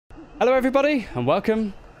Hello everybody and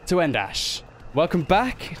welcome to Endash. Welcome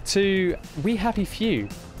back to We Happy Few.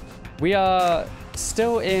 We are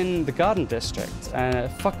still in the Garden District.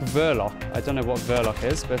 Fuck Verloc. I don't know what Verloc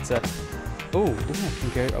is, but oh, I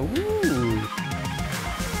can go. Ooh.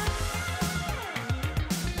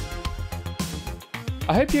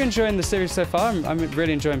 I hope you're enjoying the series so far. I'm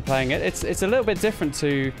really enjoying playing it. It's a little bit different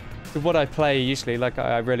to what I play usually. Like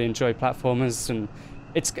I really enjoy platformers, and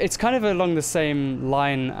it's kind of along the same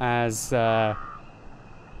line as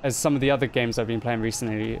some of the other games I've been playing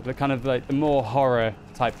recently. The kind of like the more horror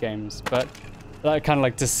type games, but like kind of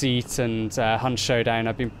like Deceit and Hunt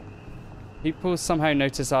Showdown. People somehow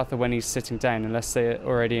notice Arthur when he's sitting down, unless they're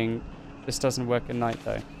already in. This doesn't work at night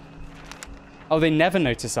though. Oh, they never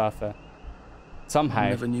notice Arthur. Somehow. I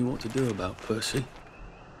never knew what to do about Percy.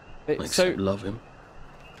 So love him.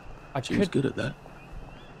 She was good at that.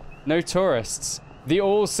 No tourists. The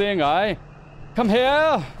all-seeing eye. Come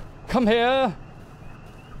here. Come here.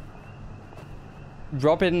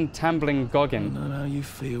 Robin Tambling Goggin. I don't know how you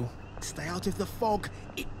feel. Stay out of the fog.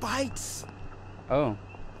 It bites. Oh.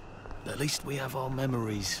 At least we have our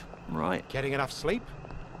memories, right? Getting enough sleep?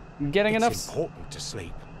 Getting enough? It's important to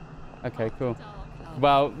sleep. Okay, cool.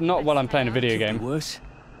 Well, not while I'm playing a video game. Worse,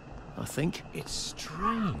 I think. It's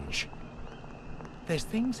strange. There's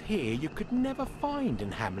things here you could never find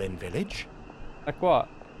in Hamlin Village. Like what?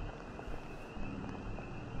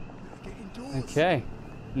 Okay.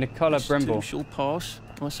 Nicola Brimble. This too shall pass,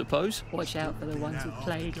 I suppose. Watch out for the ones with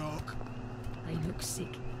plague. They look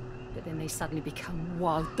sick, but then they suddenly become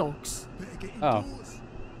wild dogs. Oh.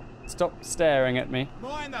 Stop staring at me.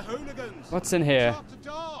 Mind the hooligans. What's in here? After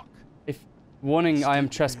dark. Warning, I am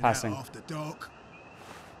trespassing.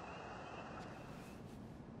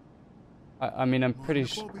 I mean, I'm pretty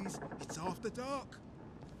sure. It's after dark.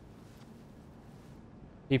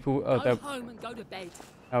 People. Oh, go they're. home and go to bed.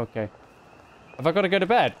 Okay. Have I got to go to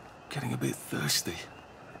bed? Getting a bit thirsty.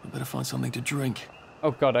 We better find something to drink.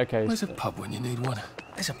 Oh God. Okay. Where's a pub when you need one?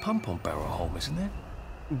 There's a pump on Barrow Holm, isn't there?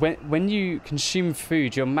 When you consume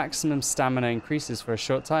food, your maximum stamina increases for a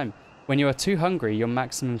short time. When you are too hungry, your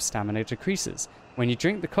maximum stamina decreases. When you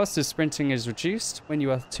drink, the cost of sprinting is reduced. When you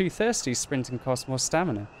are too thirsty, sprinting costs more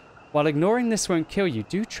stamina. While ignoring this won't kill you,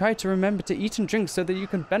 do try to remember to eat and drink so that you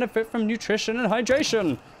can benefit from nutrition and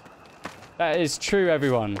hydration. That is true,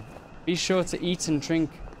 everyone. Be sure to eat and drink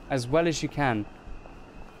as well as you can.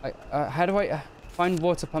 How do I find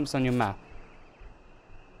water pumps on your map?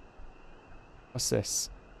 What's this?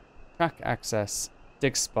 Track access.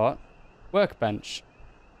 Dig spot. Workbench.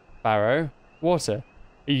 Barrow. Water.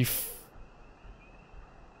 Are you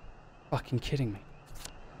fucking kidding me?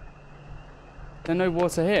 There's no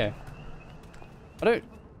water here. I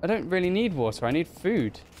don't really need water. I need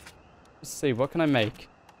food. Let's see, what can I make?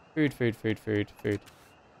 Food.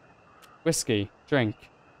 Whiskey. Drink.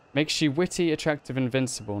 Makes you witty, attractive,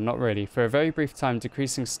 invincible. Not really. For a very brief time,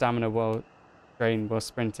 decreasing stamina while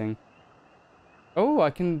sprinting. Oh, I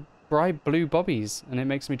can bribe blue bobbies and it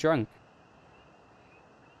makes me drunk.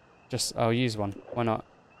 I'll use one. Why not?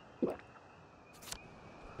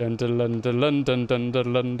 Oh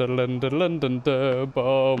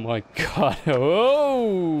my God.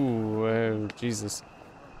 Oh, Jesus.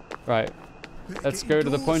 Right. Let's go to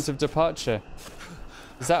the point of departure.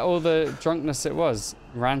 Is that all the drunkenness it was?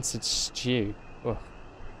 Rancid stew. Oh.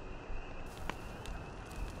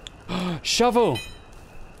 Shovel!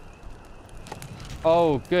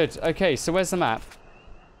 Oh, good. Okay, so where's the map?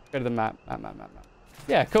 Go to the map. Map.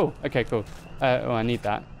 Yeah, cool. Okay, cool. Oh, I need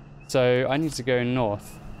that. So I need to go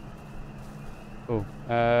north. Cool.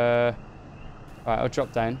 Right, I'll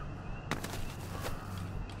drop down.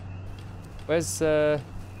 Where's Okay,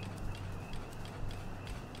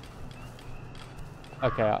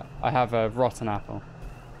 I have a rotten apple.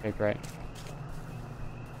 Okay, great.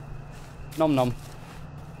 Nom nom. Is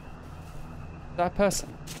that a person?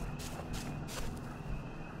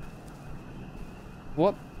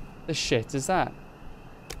 What the shit is that?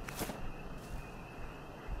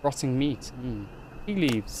 Rotting meat. Tea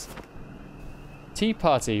leaves. Tea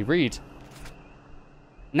party. Read.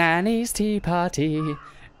 Nanny's tea party.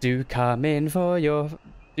 Do come in for your...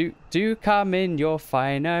 Do come in your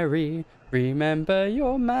finery. Remember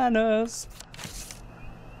your manners.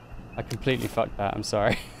 I completely fucked that. I'm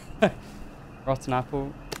sorry. Rotten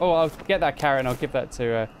apple. Oh, I'll get that carrot and I'll give that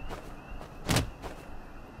to...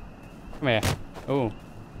 Come here. Oh.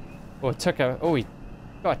 Oh, it took a... Oh, he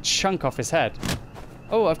got a chunk off his head.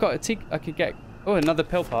 Oh, I've got a tea... I could get... Oh, another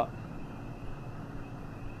pill pot.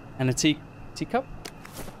 And a teacup?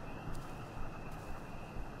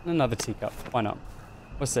 Another teacup. Why not?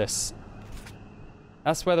 What's this?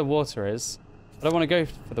 That's where the water is. I don't want to go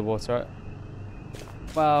for the water.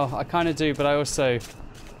 Well, I kind of do, but I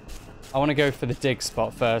want to go for the dig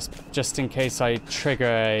spot first, just in case I trigger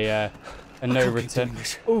a no return.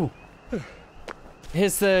 Ooh.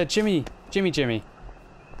 Here's the Jimmy.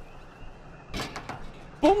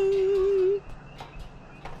 Boom.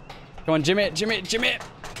 Come on, Jimmy.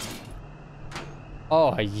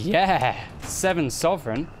 Oh, yeah. 7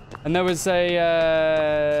 sovereign. And there was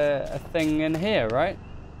a thing in here, right?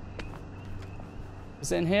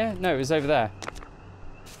 Was it in here? No, it was over there.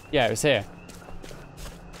 Yeah, it was here.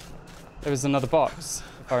 There was another box,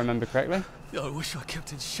 if I remember correctly. I wish I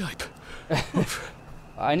kept in shape.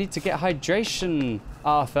 I need to get hydration,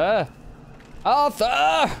 Arthur.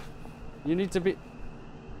 Arthur! You need to be...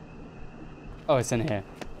 Oh, it's in here.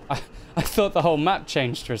 I thought the whole map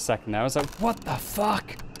changed for a second there. I was like, what the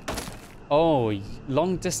fuck? Oh,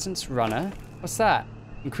 long distance runner. What's that?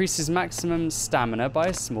 Increases maximum stamina by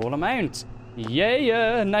a small amount.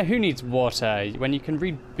 Yeah. Now who needs water when you can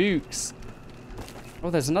read books? Oh,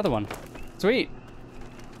 there's another one. Sweet.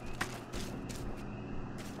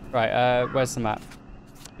 Right, where's the map?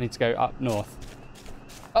 I need to go up north.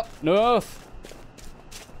 Up north!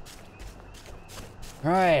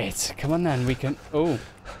 Right, come on then, we can... Oh,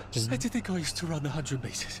 just... I did think I used to run 100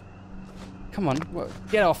 meters. Come on,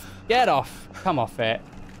 get off! Come off it.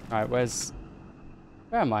 Right, where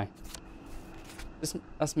am I?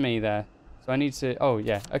 That's me there. So I need to... Oh,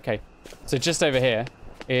 yeah, okay. So just over here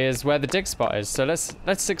is where the dig spot is. So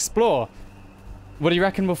let's explore. What do you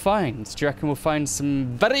reckon we'll find? Do you reckon we'll find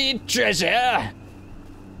some buried treasure?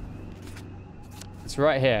 It's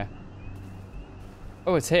right here.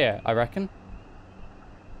 Oh, it's here, I reckon.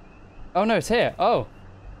 Oh, no, it's here. Oh,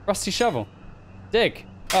 rusty shovel. Dig.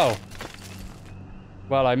 Oh.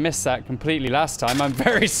 Well, I missed that completely last time. I'm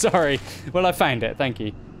very sorry. Well, I found it. Thank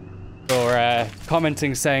you for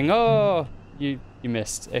commenting saying, oh, you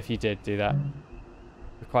missed if you did do that.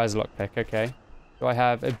 Requires a lockpick. Okay. Do I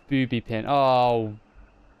have a booby pin? Oh.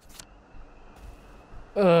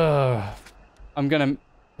 Ugh. I'm gonna...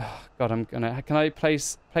 Oh, God, I'm gonna... Can I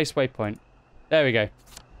place waypoint? There we go.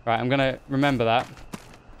 Right, I'm gonna remember that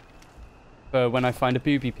for when I find a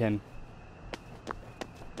booby pin.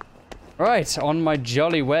 Right, on my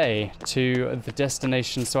jolly way to the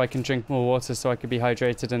destination so I can drink more water so I can be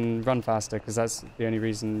hydrated and run faster, because that's the only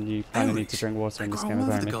reason you kind of need to drink water in this game,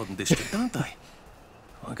 apparently. The Garden District, don't they?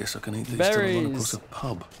 I guess I can eat these till I run across a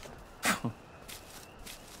pub.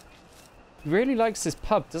 He really likes this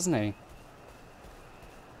pub, doesn't he?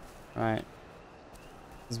 Right.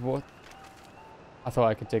 There's what? I thought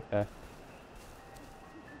I could dig there.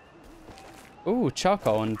 Ooh,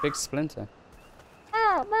 charcoal and big splinter.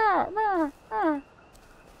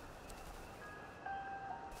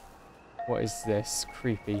 What is this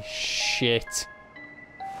creepy shit?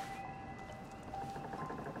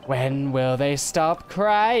 When will they stop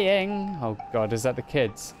crying? Oh God, is that the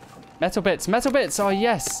kids? Metal bits, oh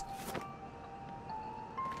yes.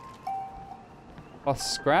 Cloth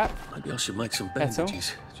scrap. Maybe I should make some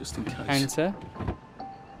bandages, just in case. Counter.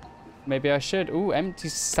 Maybe I should. Ooh, empty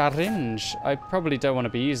syringe. I probably don't want to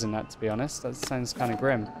be using that, to be honest. That sounds kind of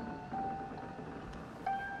grim.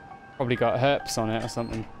 Probably got herpes on it or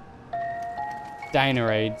something.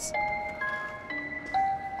 Dynarades.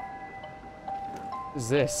 What is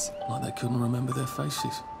this? Like they couldn't remember their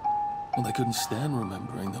faces. Or they couldn't stand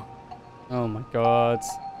remembering them. Oh my God.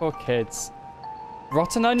 Poor kids.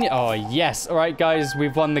 Rotten onion. Oh, yes. All right, guys.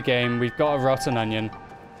 We've won the game. We've got a rotten onion.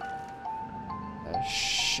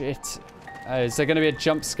 Shit. Is there going to be a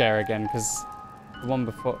jump scare again? Because the one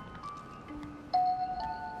before...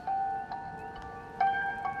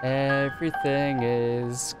 Everything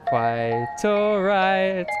is quite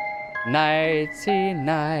alright. Nighty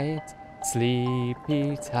night.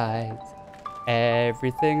 Sleepy tight.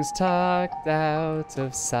 Everything's tucked out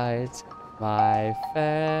of sight. My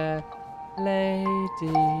fair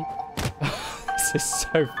lady. This is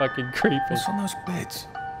so fucking creepy. What's on those beds?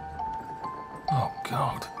 Oh,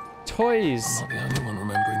 God. Toys. I'm not the only one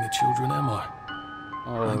remembering the children, am I?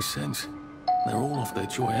 Oh. Makes sense. They're all off their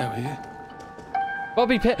joy out here.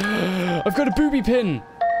 Bobby pin. I've got a booby pin.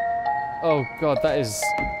 Oh, God, that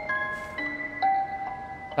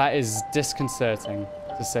is disconcerting,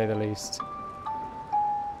 to say the least.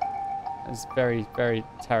 It's very, very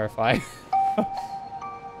terrifying.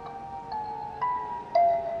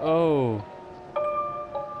 Oh.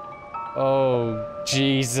 Oh,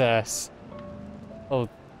 Jesus. Oh,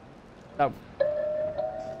 that...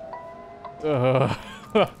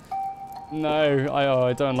 No,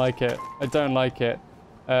 I don't like it. I don't like it.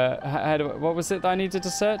 What was it that I needed to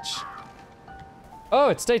search? Oh,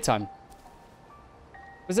 it's daytime.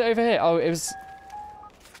 Was it over here? Oh, it was...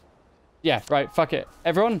 Yeah, right, fuck it.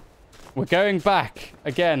 Everyone, we're going back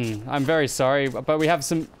again. I'm very sorry, but we have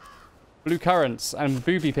some blue currants and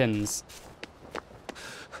booby pins.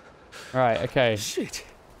 Right, okay. Shit.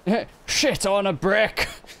 Shit on a brick.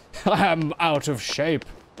 I am out of shape.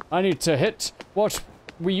 I need to hit what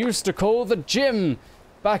we used to call the gym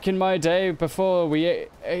back in my day before we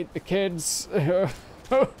ate the kids. Right,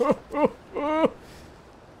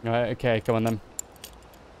 okay, come on then.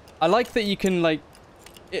 I like that you can, like,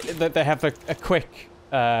 that they have a quick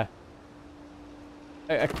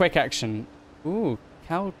action. Ooh,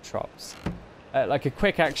 caltrops. Like a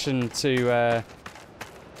quick action to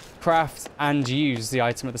craft and use the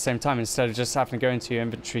item at the same time instead of just having to go into your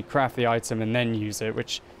inventory, craft the item, and then use it,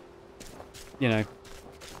 which, you know,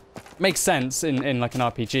 makes sense in like an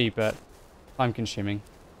RPG, but time consuming.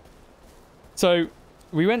 So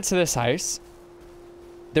we went to this house.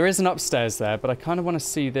 There is an upstairs there, but I kind of want to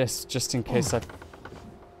see this just in case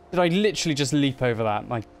Did I literally just leap over that?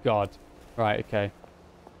 My God. Right, okay.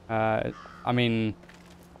 I mean,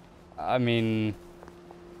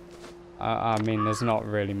 there's not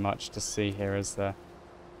really much to see here, is there?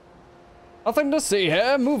 Nothing to see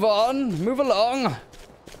here. Move on. Move along.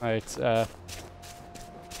 Right,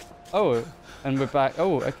 oh, and we're back.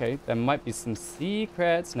 Oh, okay. There might be some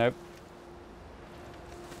secrets. Nope.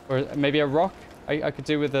 Or maybe a rock? I could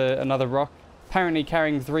do with another rock. Apparently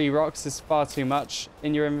carrying 3 rocks is far too much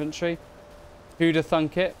in your inventory. Who'da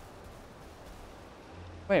thunk it?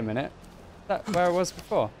 Wait a minute. Is that where I was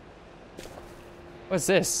before? What's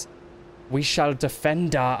this? We shall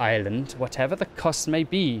defend our island, whatever the cost may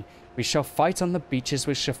be. We shall fight on the beaches,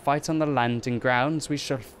 we shall fight on the landing grounds, we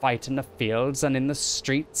shall fight in the fields and in the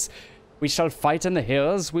streets. We shall fight in the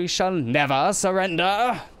hills, we shall never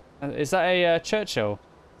surrender. Is that a Churchill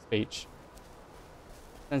speech?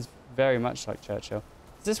 Sounds very much like Churchill.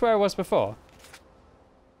 Is this where I was before?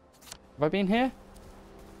 Have I been here?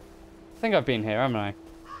 I think I've been here, haven't I?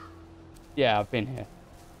 Yeah, I've been here.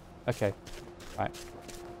 Okay. Right.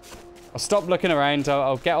 I'll stop looking around.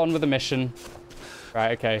 I'll get on with the mission.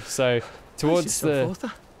 Right, okay. So, towards the...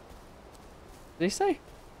 Did he say?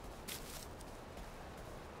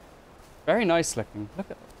 Very nice looking. Look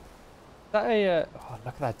at that. Oh,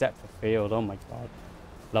 look at that depth of field. Oh my God.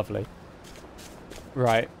 Lovely.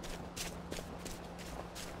 Right.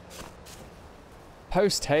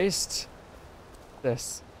 Post haste.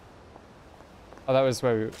 This. Oh, that was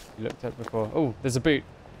where we looked at before. Oh, there's a boot.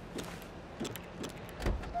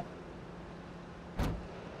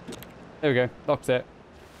 There we go. Locked it.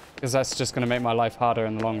 Because that's just going to make my life harder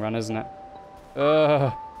in the long run, isn't it?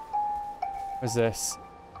 What's this?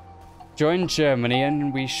 Join Germany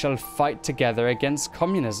and we shall fight together against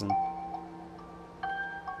communism.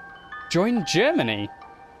 Join Germany?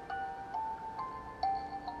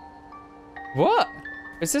 What?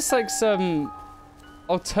 Is this like some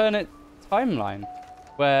alternate timeline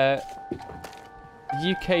where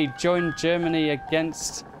the UK joined Germany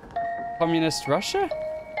against communist Russia?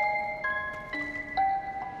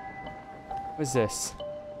 What's this?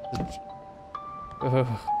 Ugh.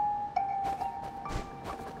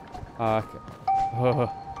 Okay. Ugh.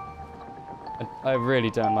 I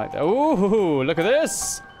really don't like that. Ooh, look at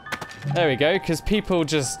this! There we go, because people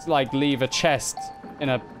just like leave a chest in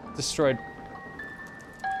a destroyed...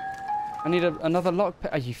 I need another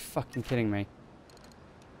lockpick. Are you fucking kidding me?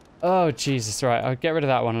 Oh, Jesus, right. I'll get rid of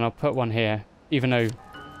that one and I'll put one here. Even though...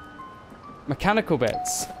 Mechanical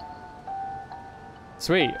bits.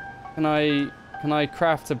 Sweet. Can I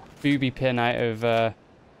craft a booby pin out of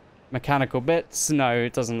mechanical bits? No,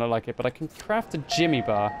 it doesn't look like it, but I can craft a Jimmy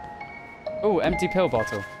bar. Oh, empty pill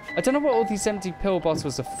bottle. I don't know what all these empty pill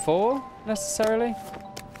bottles are for, necessarily.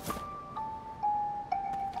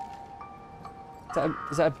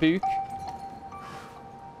 Is that a book?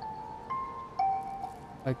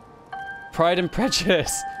 Like, Pride and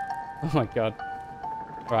Prejudice. Oh my God.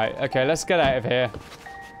 Right, okay, let's get out of here.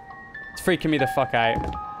 It's freaking me the fuck out.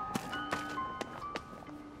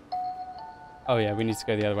 Oh yeah, we need to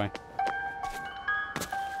go the other way.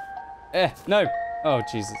 No! Oh,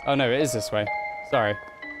 Jesus. Oh no, it is this way. Sorry.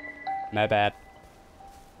 My bad.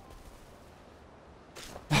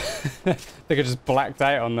 I think I just blacked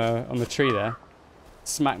out on the tree there.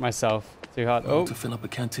 Smacked myself too hard. I Oh. ought to fill up a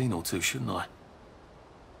canteen or two, shouldn't I?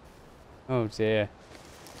 Oh dear.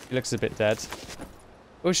 He looks a bit dead.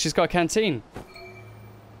 Oh, she's got a canteen.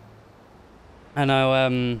 And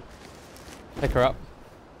I'll pick her up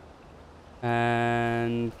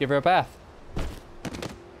and give her a bath.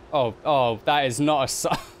 Oh, that is not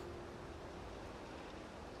a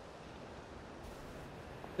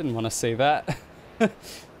didn't want to see that.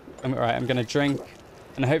 Right, I'm gonna drink,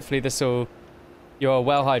 and hopefully this will You're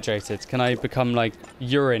well hydrated. Can I become like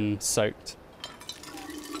urine soaked?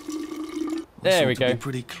 There we go.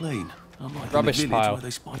 Pretty clean. Unlike Rubbish in the village pile. where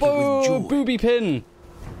they spike it with joy. Booby pin.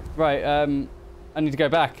 Right. I need to go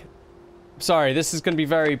back. Sorry, this is going to be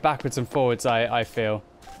very backwards and forwards. I feel.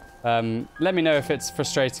 Let me know if it's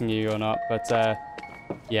frustrating you or not. But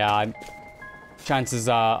yeah, chances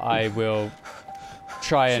are I will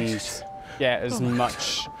try and get as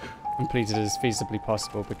much completed as feasibly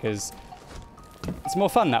possible because it's more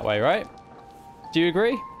fun that way, right? Do you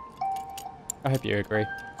agree? I hope you agree.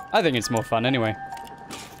 I think it's more fun anyway.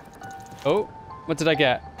 Oh, what did I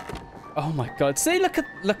get? Oh my god. See, look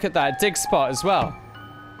at that dig spot as well.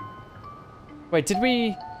 Wait, did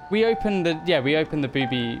we opened the we opened the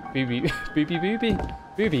boobies. We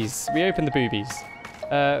opened the boobies.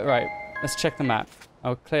 Right, let's check the map.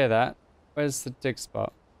 I'll clear that. Where's the dig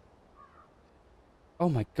spot? Oh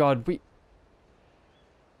my god, we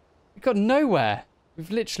got nowhere. We've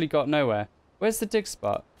literally got nowhere. Where's the dig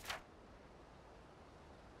spot?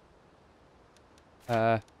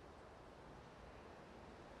 No.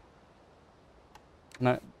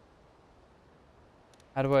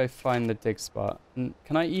 How do I find the dig spot?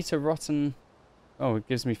 Can I eat a rotten... Oh, it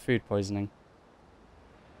gives me food poisoning.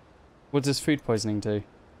 What does food poisoning do?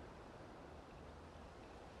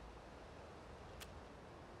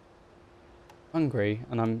 Hungry,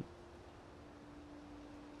 and I'm...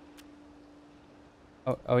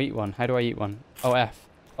 Oh, I'll eat one. How do I eat one? Oh, F.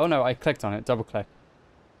 Oh no, I clicked on it. Double click.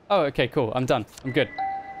 Oh, okay, cool. I'm done. I'm good.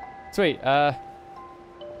 Sweet.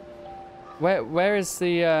 Where is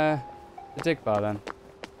the dig bar then?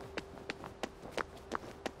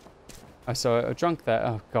 I saw a drunk there.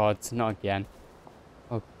 Oh god, not again.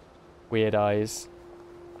 Oh, weird eyes.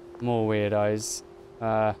 More weird eyes.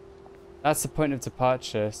 That's the point of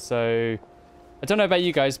departure. So, I don't know about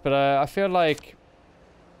you guys, but I feel like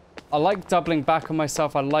I like doubling back on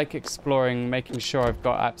myself. I like exploring, making sure I've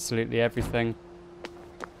got absolutely everything.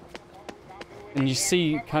 And you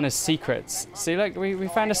see kind of secrets. See, like, we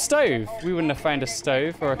found a stove. We wouldn't have found a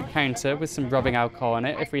stove or a counter with some rubbing alcohol in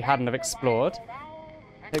it if we hadn't have explored.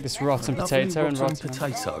 Take this rotten potato and rotten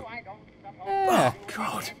potato. Yeah. Oh,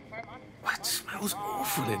 God. That smells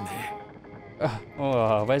awful in there.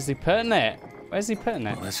 Oh, where's he putting it? Where's he putting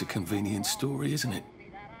it? Well, that's a convenient story, isn't it?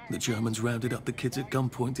 The Germans rounded up the kids at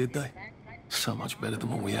gunpoint, did they? So much better than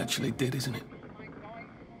what we actually did, isn't it?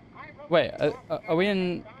 Wait, are we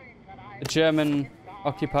in a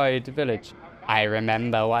German-occupied village? I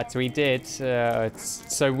remember what we did.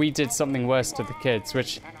 So we did something worse to the kids,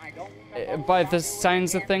 which, by the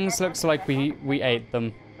sounds of things, looks like we ate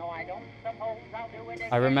them.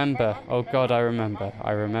 I remember. Oh God, I remember.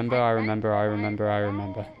 I remember. I remember. I remember. I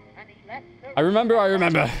remember. I remember. I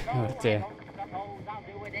remember. Oh dear.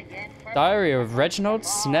 Diary of Reginald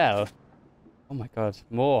Snell. Oh my God,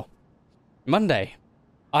 more. Monday.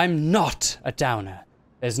 I'm not a downer.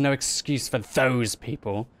 There's no excuse for those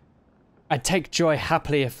people. I'd take joy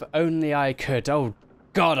happily if only I could. Oh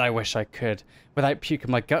God, I wish I could. Without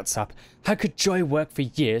puking my guts up. How could joy work for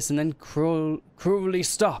years and then cruelly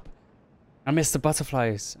stop? I miss the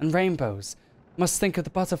butterflies and rainbows. Must think of the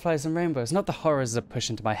butterflies and rainbows, not the horrors that push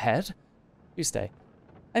into my head. Tuesday.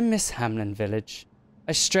 I miss Hamlin Village.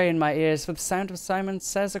 I strain my ears for the sound of Simon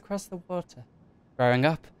Says across the water. Growing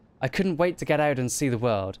up, I couldn't wait to get out and see the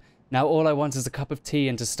world. Now all I want is a cup of tea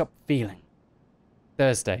and to stop feeling.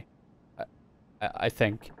 Thursday. I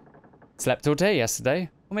think. Slept all day yesterday.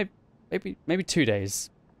 Or maybe 2 days.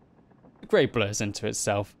 The grey blurs into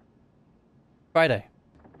itself. Friday.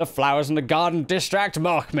 The flowers in the garden distract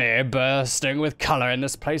mock me, bursting with colour in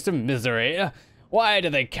this place of misery. Why do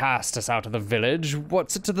they cast us out of the village?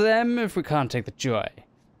 What's it to them if we can't take the joy?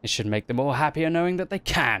 It should make them all happier knowing that they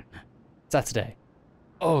can. Saturday.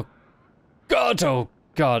 Oh God,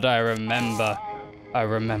 I remember. I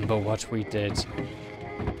remember what we did.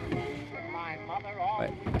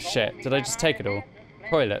 Wait, oh shit, did I just take it all?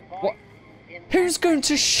 Toilet. What? Who's going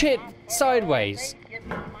to shit sideways?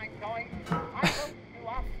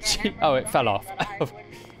 Oh, it fell off.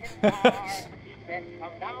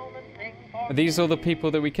 Are these all the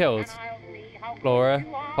people that we killed? Flora,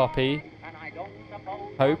 Poppy,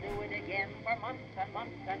 Hope.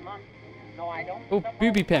 Oh,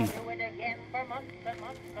 booby pin.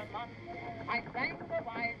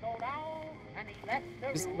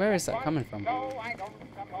 Where is that coming from?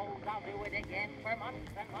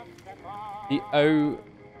 The O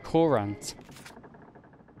Courant.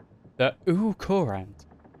 The O Courant.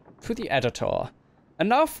 To the editor.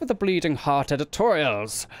 Enough with the bleeding heart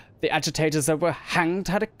editorials. The agitators that were hanged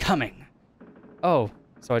had it coming. Oh,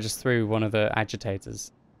 so I just threw one of the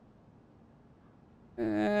agitators.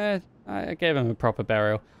 I gave him a proper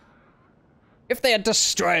burial. If they had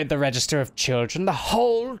destroyed the register of children, the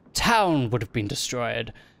whole town would have been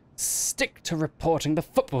destroyed. Stick to reporting the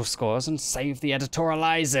football scores and save the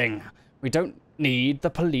editorializing. We don't need the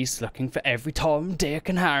police looking for every Tom, Dick,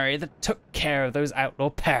 and Harry that took care of those outlaw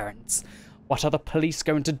parents. What are the police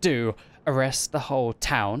going to do? Arrest the whole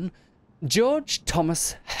town? George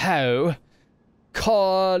Thomas Howe,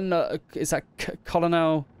 is that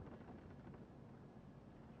Colonel?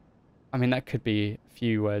 I mean, that could be a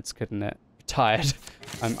few words, couldn't it? Retired.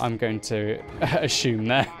 I'm going to assume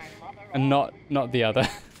there, and not the other.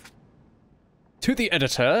 To the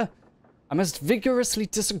editor, I must vigorously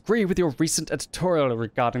disagree with your recent editorial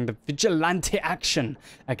regarding the vigilante action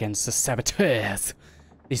against the saboteurs.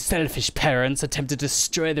 These selfish parents attempted to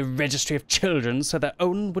destroy the registry of children so their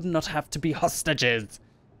own would not have to be hostages.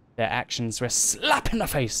 Their actions were a slap in the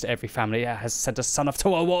face to every family that has sent a son off to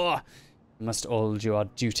a war. We must all do our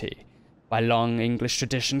duty. By long English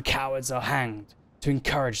tradition, cowards are hanged to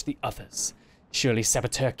encourage the others. Surely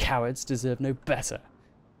saboteur cowards deserve no better.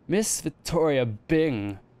 Miss Victoria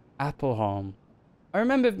Byng, Appleholm. I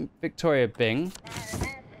remember Victoria Byng.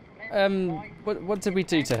 What did we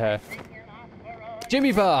do to her?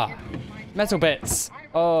 Jimmy Bar! Metal bits!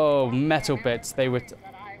 Oh, metal bits. They were...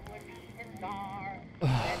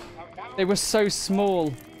 they were so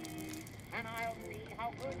small.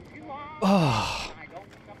 Oh.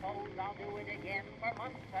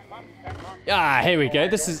 Ah, here we go.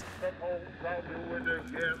 This is...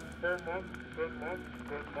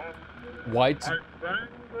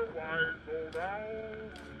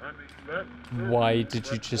 Why did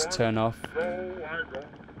you just turn off?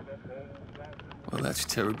 Well, that's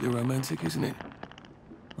terribly romantic, isn't it?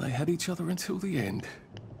 They had each other until the end.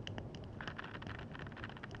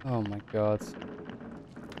 Oh my god.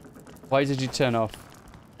 Why did you turn off?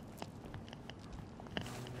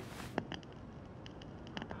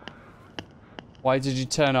 Why did you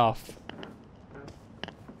turn off?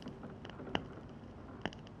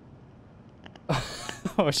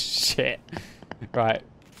 Oh shit. Right.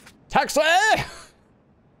 Taxi!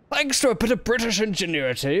 Thanks to a bit of British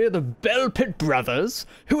ingenuity, the Bell-Pit brothers,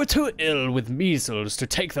 who were too ill with measles to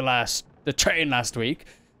take the train last week,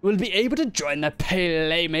 will be able to join their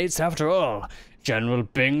playmates after all. General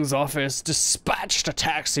Byng's office dispatched a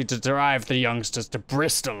taxi to drive the youngsters to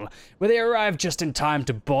Bristol, where they arrived just in time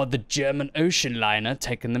to board the German ocean liner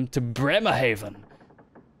taking them to Bremerhaven.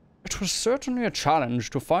 It was certainly a challenge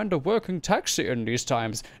to find a working taxi in these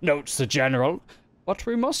times, notes the General. But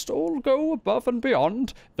we must all go above and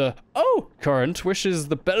beyond. The current wishes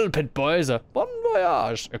the Bell-Pit boys a bon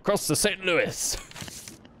voyage across the St. Louis.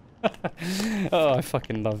 Oh, I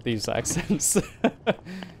fucking love these accents.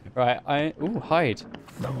 Right, ooh, hide.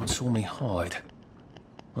 No one saw me hide.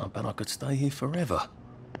 I bet I could stay here forever.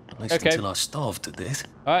 At least Okay. until I starved to death.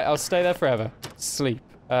 Alright, I'll stay there forever. Sleep.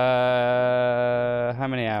 How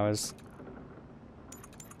many hours?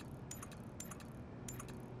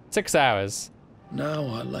 6 hours. Now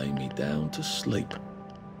I lay me down to sleep.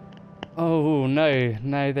 Oh no,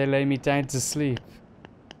 no, they lay me down to sleep.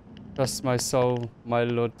 Trust my soul, my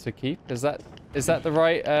lord to keep. Is that the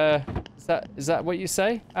right is that what you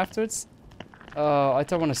say afterwards? Oh, I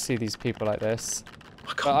don't want to see these people like this.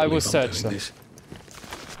 But I will search them. This.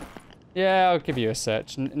 Yeah, I'll give you a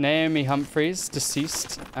search. Naomi Humphreys,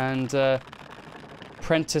 deceased, and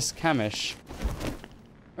Prentice Camish.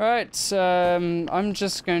 Right, I'm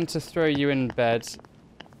just going to throw you in bed.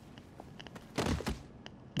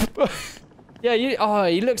 Yeah,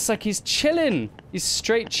 he looks like he's chilling. He's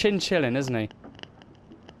straight chilling, isn't he?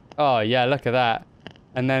 Oh yeah, look at that.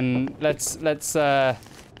 And then let's throw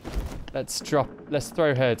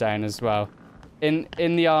her down as well. In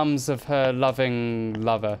the arms of her loving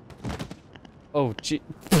lover. Oh gee.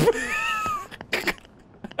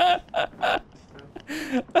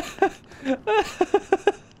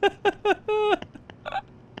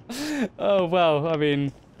 Oh well, I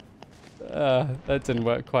mean, that didn't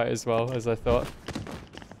work quite as well as I thought.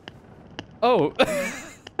 Oh.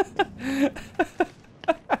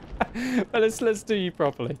 Well, let's do you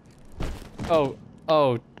properly. Oh.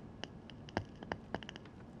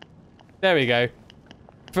 There we go.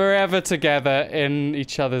 Forever together in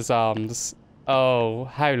each other's arms. Oh,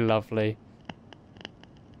 how lovely.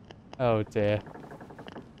 Oh dear.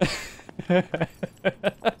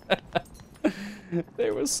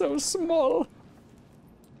 They were so small.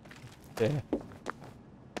 Dear.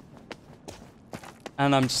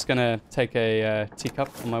 And I'm just gonna take a teacup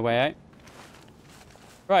on my way out.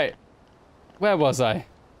 Right. Where was I?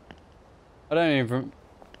 I don't even...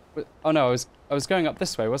 Oh no, I was going up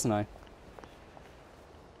this way, wasn't I?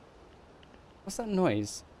 What's that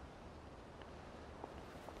noise?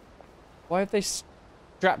 Why have they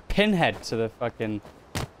strapped Pinhead to the fucking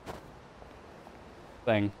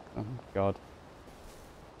thing? Oh, God.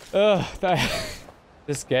 Ugh,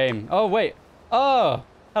 this game. Oh, wait. Oh,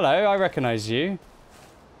 hello. I recognize you.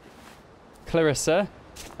 Clarissa.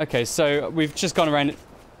 Okay, so we've just gone around...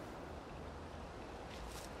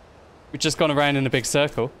 We've just gone around in a big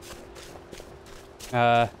circle.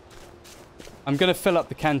 I'm going to fill up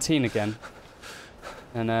the canteen again.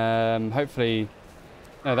 And hopefully...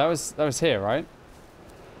 No, that was here, right?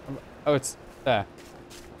 Oh, it's there.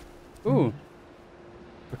 Ooh.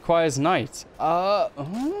 Requires night.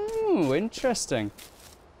 Oh, interesting.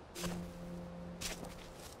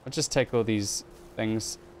 I'll just take all these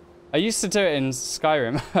things. I used to do it in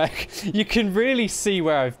Skyrim. Like, you can really see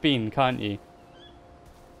where I've been, can't you?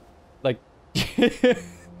 Like,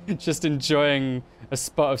 just enjoying a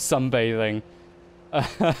spot of sunbathing.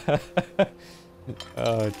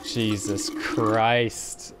 Oh, Jesus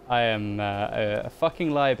Christ. I am a fucking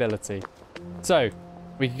liability. So,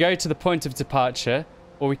 we could go to the point of departure,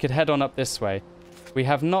 or we could head on up this way. We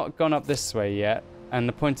have not gone up this way yet, and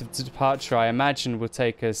the point of departure, I imagine, will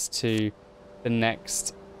take us to the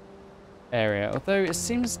next area. Although, it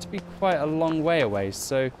seems to be quite a long way away,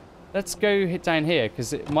 so let's go down here,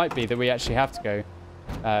 because it might be that we actually have to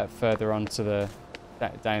go further on to the...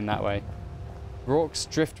 down that way. Rorke's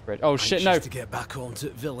Drift Bridge. Oh shit, no. To get back onto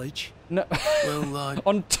the village. No. Well,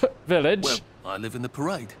 on village? well, I live in the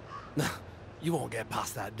parade. You won't get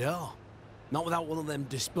past that door. Not without one of them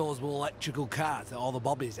disposable electrical cars that all the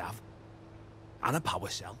bobbies have. And a power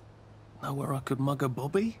cell. Know where I could mug a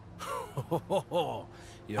bobby? I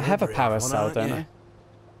have a power cell, don't I?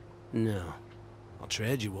 No. I'll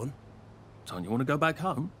trade you one. Don't you want to go back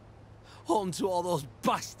home? On to all those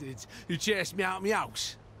bastards who chased me out of my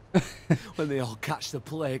house. When they all catch the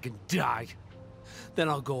plague and die. Then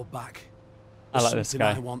I'll go back. I like this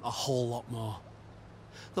guy. I want a whole lot more.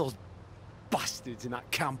 Those bastards in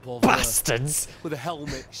that camp over Bastards! there, with the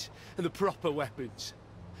helmets and the proper weapons.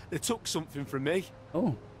 They took something from me.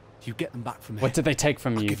 Oh. You get them back from me. What did they take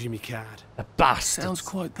from I'll you? give you my card. The bastards. Sounds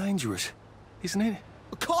quite dangerous, isn't it?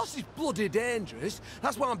 Of course it's bloody dangerous.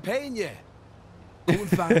 That's why I'm paying you. Go and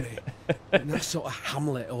find me. In that sort of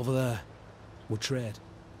hamlet over there. We'll trade.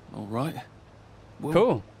 All right. Well,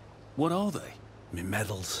 Cool. what are they? Me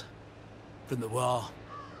medals. From the war.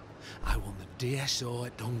 I won the DSO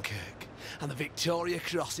at Dunkirk and the Victoria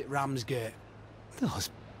Cross at Ramsgate. Those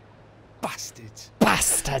bastards. They thought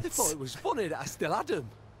Bastards! it was funny that I still had them.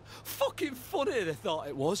 Fucking funny they thought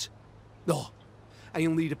it was. No, and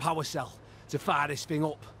you'll need a power cell to fire this thing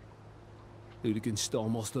up. Hooligans stole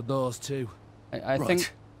most of those too. I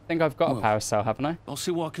Right. think I've got a Well. power cell, haven't I? I'll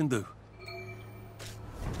see what I can do.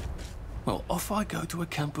 Well, off I go to a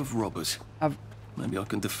camp of robbers. Have Maybe I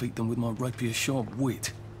can defeat them with my rapier-sharp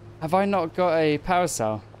wit. I not got a power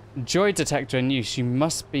cell? Joy detector in use. You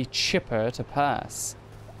must be chipper to pass.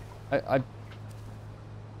 That's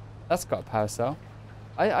got a power cell.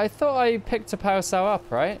 I thought I picked a power cell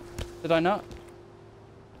up, right? Did I not?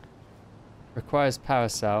 Requires power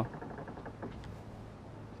cell.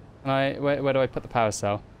 Where do I put the power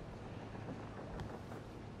cell?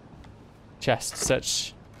 Chest.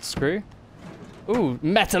 Search. Screw. Ooh,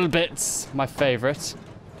 metal bits. My favorite.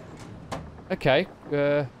 Okay.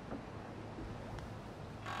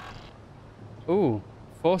 Ooh,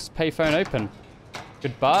 forced payphone open.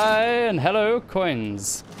 Goodbye and hello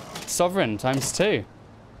coins. Sovereign ×2.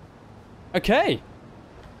 Okay,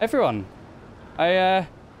 everyone. I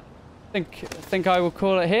think I will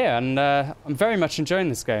call it here, and I'm very much enjoying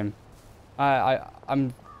this game.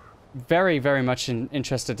 I'm very much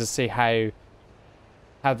interested to see how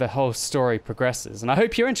the whole story progresses, and I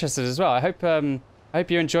hope you're interested as well. I hope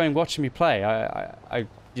you're enjoying watching me play. I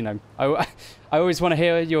always want to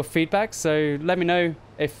hear your feedback, so let me know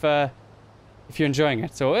if you're enjoying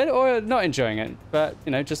it or not enjoying it. But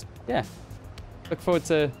just look forward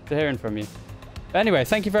to hearing from you. But anyway,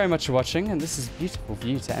 thank you very much for watching, and this is a beautiful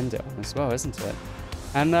view to end it on as well, isn't it?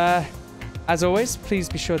 And as always, please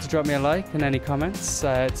be sure to drop me a like and any comments.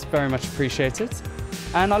 It's very much appreciated.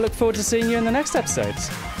 And I look forward to seeing you in the next episode.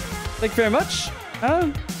 Thank you very much.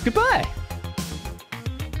 Goodbye.